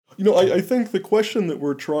I think the question that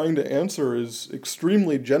we're trying to answer is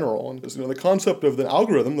extremely general. And the concept of the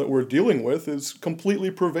algorithm that we're dealing with is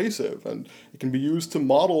completely pervasive, and it can be used to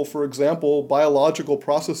model, for example, biological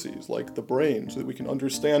processes like the brain, so that we can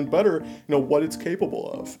understand better, what it's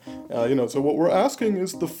capable of. So what we're asking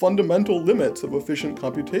is the fundamental limits of efficient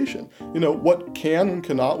computation. What can and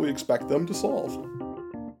cannot we expect them to solve?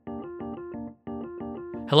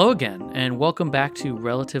 Hello again, and welcome back to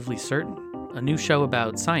Relatively Certain, a new show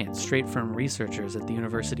about science straight from researchers at the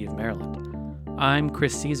University of Maryland. I'm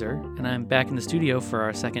Chris Caesar, and I'm back in the studio for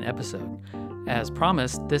our second episode. As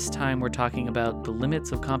promised, this time we're talking about the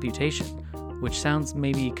limits of computation, which sounds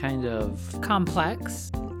maybe kind of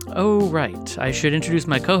complex. Oh, right. I should introduce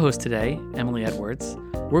my co-host today, Emily Edwards.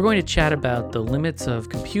 We're going to chat about the limits of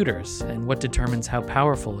computers and what determines how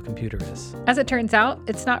powerful a computer is. As it turns out,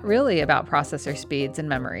 it's not really about processor speeds and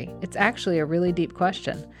memory. It's actually a really deep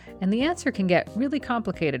question, and the answer can get really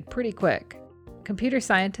complicated pretty quick. Computer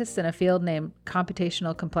scientists in a field named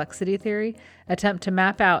computational complexity theory attempt to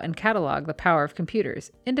map out and catalog the power of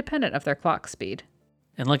computers, independent of their clock speed.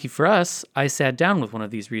 And lucky for us, I sat down with one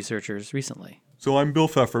of these researchers recently. So I'm Bill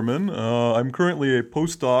Pfefferman. I'm currently a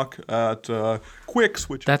postdoc at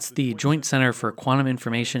QUICS, That's the Joint Center for Quantum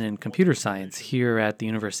Information and Computer Science here at the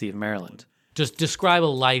University of Maryland. Just describe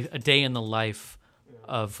a day in the life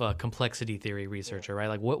of a complexity theory researcher, right?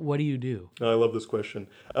 Like, what do you do? I love this question.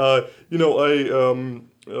 I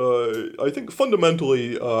think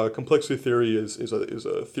fundamentally, complexity theory is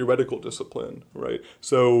a theoretical discipline, right?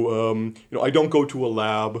 So, I don't go to a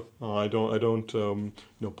lab. I don't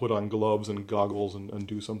put on gloves and goggles and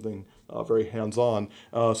do something very hands-on.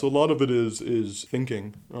 So a lot of it is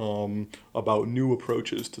thinking about new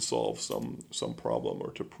approaches to solve some problem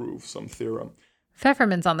or to prove some theorem.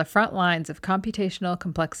 Pfefferman's on the front lines of computational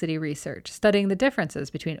complexity research, studying the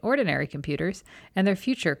differences between ordinary computers and their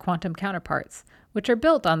future quantum counterparts, which are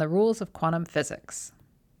built on the rules of quantum physics.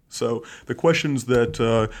 So the questions that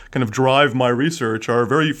kind of drive my research are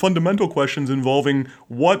very fundamental questions involving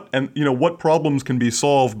what problems can be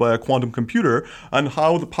solved by a quantum computer and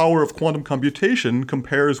how the power of quantum computation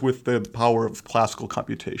compares with the power of classical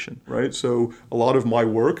computation, right? So a lot of my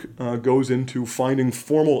work goes into finding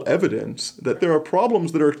formal evidence that there are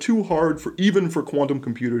problems that are too hard even for quantum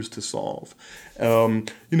computers to solve.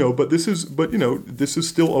 But this is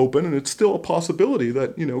still open, and it's still a possibility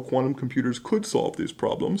that quantum computers could solve these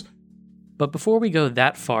problems. But before we go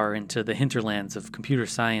that far into the hinterlands of computer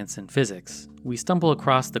science and physics, we stumble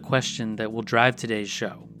across the question that will drive today's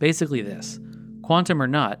show. Basically this: quantum or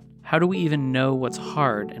not, how do we even know what's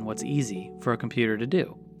hard and what's easy for a computer to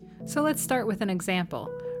do? So let's start with an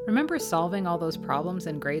example. Remember solving all those problems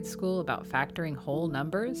in grade school about factoring whole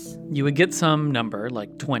numbers? You would get some number,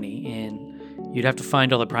 like 20, and you'd have to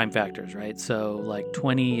find all the prime factors, right? So like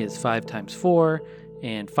 20 is 5 times 4,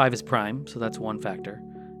 and 5 is prime, so that's one factor.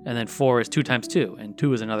 And then 4 is 2 times 2, and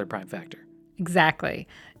 2 is another prime factor. Exactly.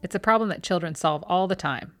 It's a problem that children solve all the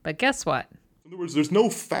time. But guess what? In other words, there's no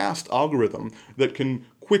fast algorithm that can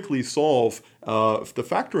quickly solve the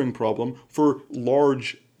factoring problem for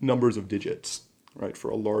large numbers of digits, right? For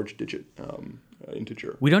a large digit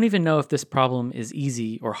integer. We don't even know if this problem is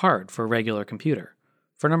easy or hard for a regular computer.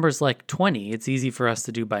 For numbers like 20, it's easy for us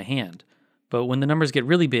to do by hand. But when the numbers get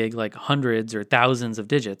really big, like hundreds or thousands of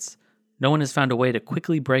digits, no one has found a way to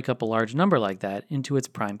quickly break up a large number like that into its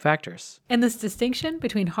prime factors. And this distinction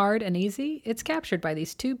between hard and easy, it's captured by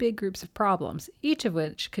these two big groups of problems, each of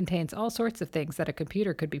which contains all sorts of things that a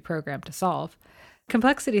computer could be programmed to solve.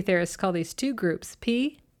 Complexity theorists call these two groups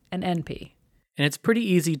P and NP. And it's pretty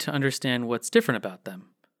easy to understand what's different about them.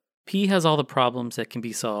 P has all the problems that can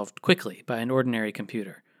be solved quickly by an ordinary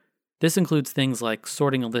computer. This includes things like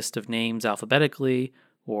sorting a list of names alphabetically,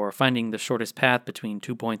 or finding the shortest path between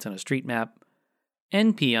 2 points on a street map.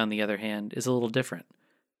 NP, on the other hand, is a little different.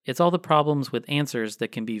 It's all the problems with answers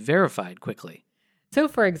that can be verified quickly. So,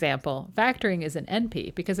 for example, factoring is an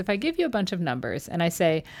NP because if I give you a bunch of numbers and I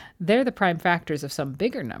say they're the prime factors of some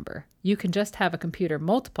bigger number, you can just have a computer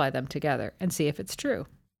multiply them together and see if it's true.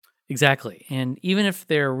 Exactly, and even if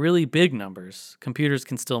they're really big numbers, computers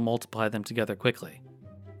can still multiply them together quickly.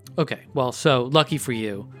 Okay, well, so lucky for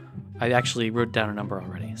you, I actually wrote down a number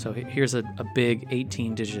already. So here's a big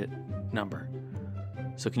 18-digit number.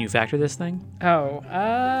 So can you factor this thing? Oh,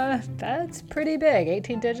 that's pretty big.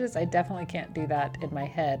 18 digits? I definitely can't do that in my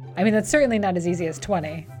head. I mean, that's certainly not as easy as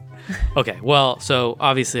 20. Okay, well, so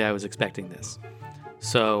obviously I was expecting this.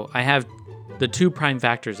 So I have the two prime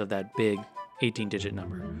factors of that big 18-digit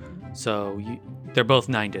number. So they're both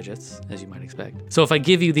 9 digits, as you might expect. So if I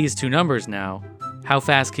give you these two numbers now, how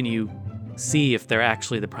fast can you see if they're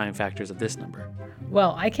actually the prime factors of this number?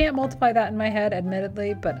 Well, I can't multiply that in my head,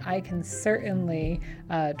 admittedly, but I can certainly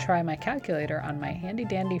try my calculator on my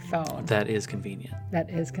handy-dandy phone. That is convenient. That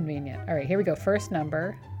is convenient. All right, here we go. First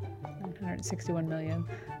number,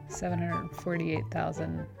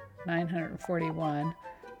 961,748,941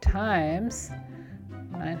 times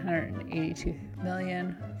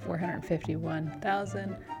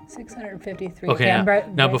 982,451,653. Okay,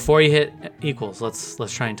 now before you hit equals,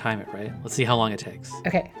 let's try and time it, right? Let's see how long it takes.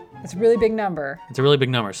 Okay, it's a really big number. It's a really big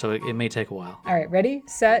number, so it may take a while. All right, ready,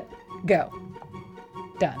 set, go.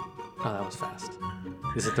 Done. Oh, that was fast.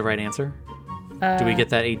 Is it the right answer? Do we get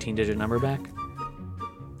that 18-digit number back?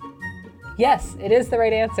 Yes, it is the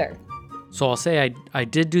right answer. So I'll say I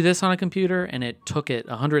did do this on a computer, and it took it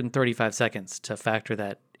 135 seconds to factor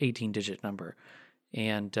that 18-digit number.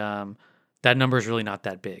 And that number is really not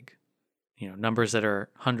that big. You know, numbers that are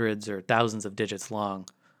hundreds or thousands of digits long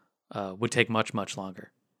would take much, much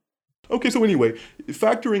longer. Okay, so anyway,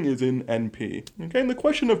 factoring is in NP. Okay, and the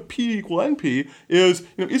question of P equal NP is,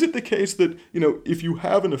 is it the case that, if you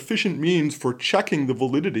have an efficient means for checking the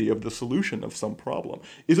validity of the solution of some problem,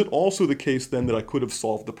 is it also the case then that I could have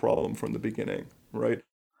solved the problem from the beginning, right?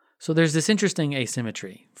 So there's this interesting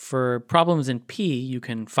asymmetry. For problems in P, you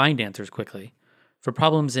can find answers quickly. For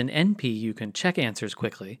problems in NP, you can check answers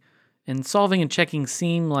quickly. And solving and checking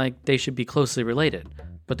seem like they should be closely related.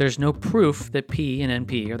 But there's no proof that P and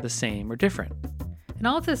NP are the same or different. And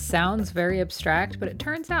all of this sounds very abstract, but it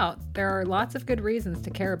turns out there are lots of good reasons to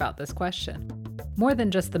care about this question. More than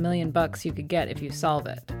just the $1 million you could get if you solve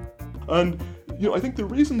it. And I think the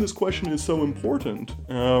reason this question is so important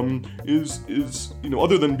is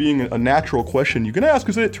other than being a natural question you can ask,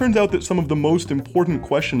 is that it turns out that some of the most important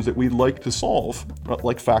questions that we'd like to solve,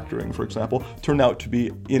 like factoring, for example, turn out to be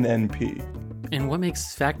in NP. And what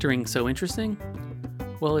makes factoring so interesting?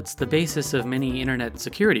 Well, it's the basis of many internet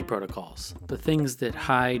security protocols, the things that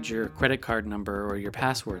hide your credit card number or your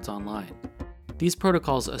passwords online. These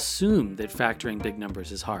protocols assume that factoring big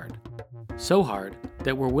numbers is hard. So hard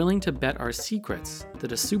that we're willing to bet our secrets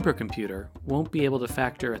that a supercomputer won't be able to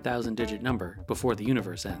factor a 1,000-digit number before the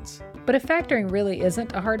universe ends. But if factoring really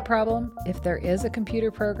isn't a hard problem, if there is a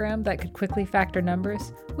computer program that could quickly factor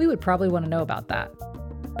numbers, we would probably want to know about that.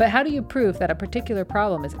 But how do you prove that a particular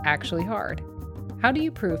problem is actually hard? How do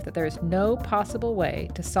you prove that there is no possible way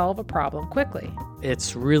to solve a problem quickly?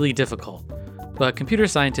 It's really difficult, but computer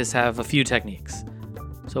scientists have a few techniques.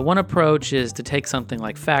 So one approach is to take something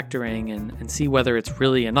like factoring and see whether it's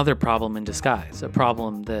really another problem in disguise, a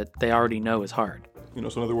problem that they already know is hard. So in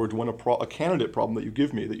other words, when a candidate problem that you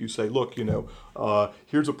give me, that you say, look,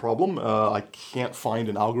 here's a problem, I can't find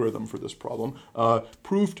an algorithm for this problem,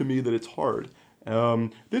 prove to me that it's hard.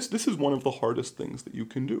 This is one of the hardest things that you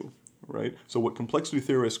can do. Right? So what complexity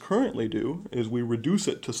theorists currently do is we reduce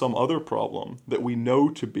it to some other problem that we know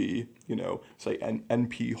to be, say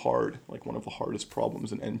NP hard, like one of the hardest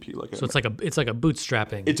problems in NP. So it's like a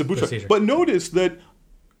bootstrapping. It's a bootstrap. procedure. But notice that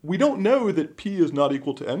we don't know that P is not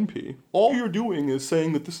equal to NP. All you're doing is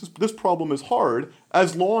saying that this problem is hard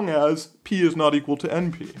as long as P is not equal to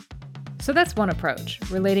NP. So that's one approach,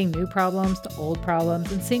 relating new problems to old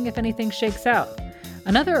problems and seeing if anything shakes out.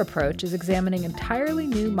 Another approach is examining entirely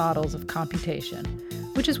new models of computation,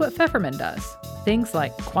 which is what Pfefferman does, things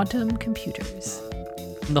like quantum computers.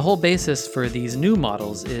 And the whole basis for these new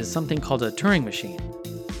models is something called a Turing machine.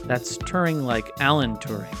 That's Turing like Alan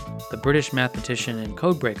Turing, the British mathematician and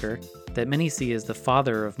codebreaker that many see as the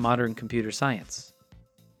father of modern computer science.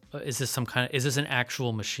 Is this an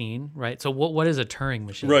actual machine, right? So what is a Turing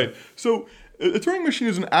machine? Right. So a Turing machine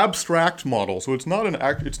is an abstract model. So it's not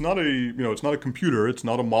a computer. It's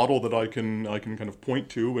not a model that I can kind of point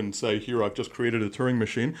to and say, here, I've just created a Turing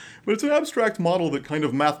machine. But it's an abstract model that kind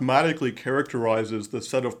of mathematically characterizes the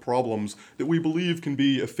set of problems that we believe can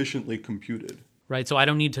be efficiently computed. Right. So I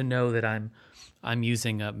don't need to know that I'm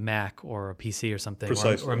using a Mac or a PC or something,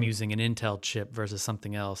 Precisely. or I'm using an Intel chip versus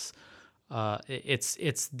something else.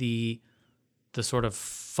 It's the sort of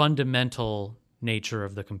fundamental nature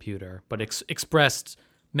of the computer, but expressed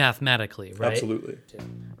mathematically, right? Absolutely.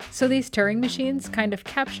 So these Turing machines kind of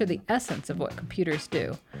capture the essence of what computers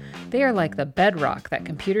do. They are like the bedrock that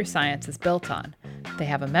computer science is built on. They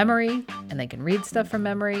have a memory, and they can read stuff from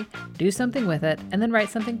memory, do something with it, and then write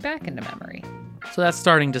something back into memory. So that's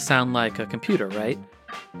starting to sound like a computer, right?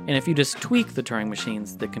 And if you just tweak the Turing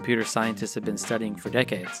machines that computer scientists have been studying for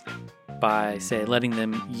decades by, say, letting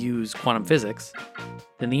them use quantum physics,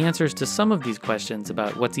 then the answers to some of these questions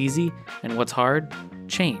about what's easy and what's hard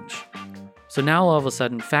change. So now all of a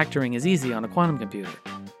sudden, factoring is easy on a quantum computer.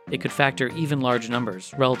 It could factor even large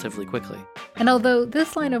numbers relatively quickly. And although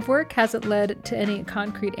this line of work hasn't led to any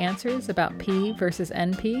concrete answers about P versus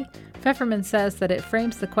NP, Pfefferman says that it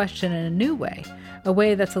frames the question in a new way, a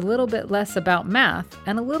way that's a little bit less about math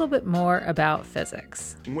and a little bit more about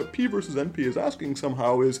physics. And what P versus NP is asking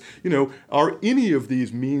somehow is, are any of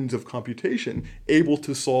these means of computation able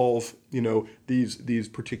to solve, these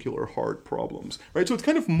particular hard problems, right? So it's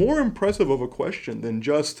kind of more impressive of a question than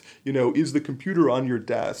just, is the computer on your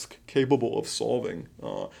desk capable of solving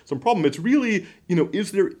some problem? It's really,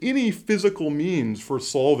 is there any physical means for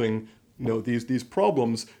solving these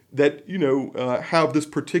problems that have this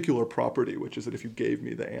particular property, which is that if you gave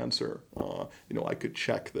me the answer, I could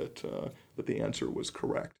check that the answer was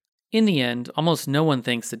correct. In the end, almost no one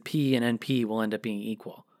thinks that P and NP will end up being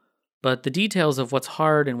equal. But the details of what's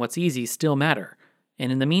hard and what's easy still matter.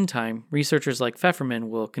 And in the meantime, researchers like Pfefferman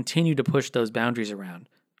will continue to push those boundaries around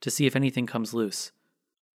to see if anything comes loose.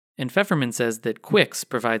 And Pfefferman says that QUIX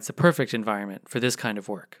provides the perfect environment for this kind of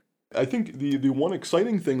work. I think the one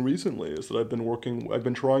exciting thing recently is that I've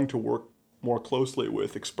been trying to work more closely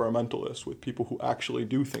with experimentalists, with people who actually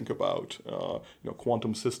do think about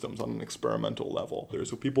quantum systems on an experimental level. There's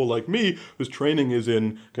people like me whose training is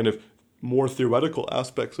in kind of more theoretical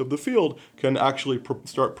aspects of the field, can actually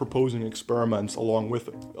start proposing experiments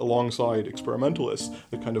alongside experimentalists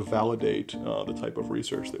that kind of validate the type of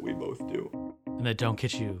research that we both do. And that don't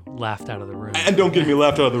get you laughed out of the room. And don't get me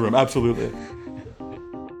laughed out of the room, absolutely.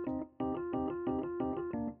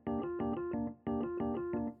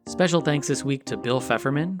 Special thanks this week to Bill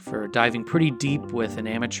Pfefferman for diving pretty deep with an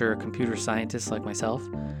amateur computer scientist like myself.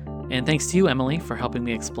 And thanks to you, Emily, for helping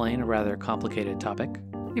me explain a rather complicated topic.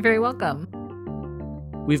 You're very welcome.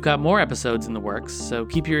 We've got more episodes in the works, so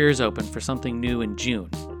keep your ears open for something new in June.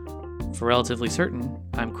 For Relatively Certain,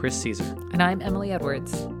 I'm Chris Caesar. And I'm Emily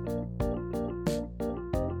Edwards.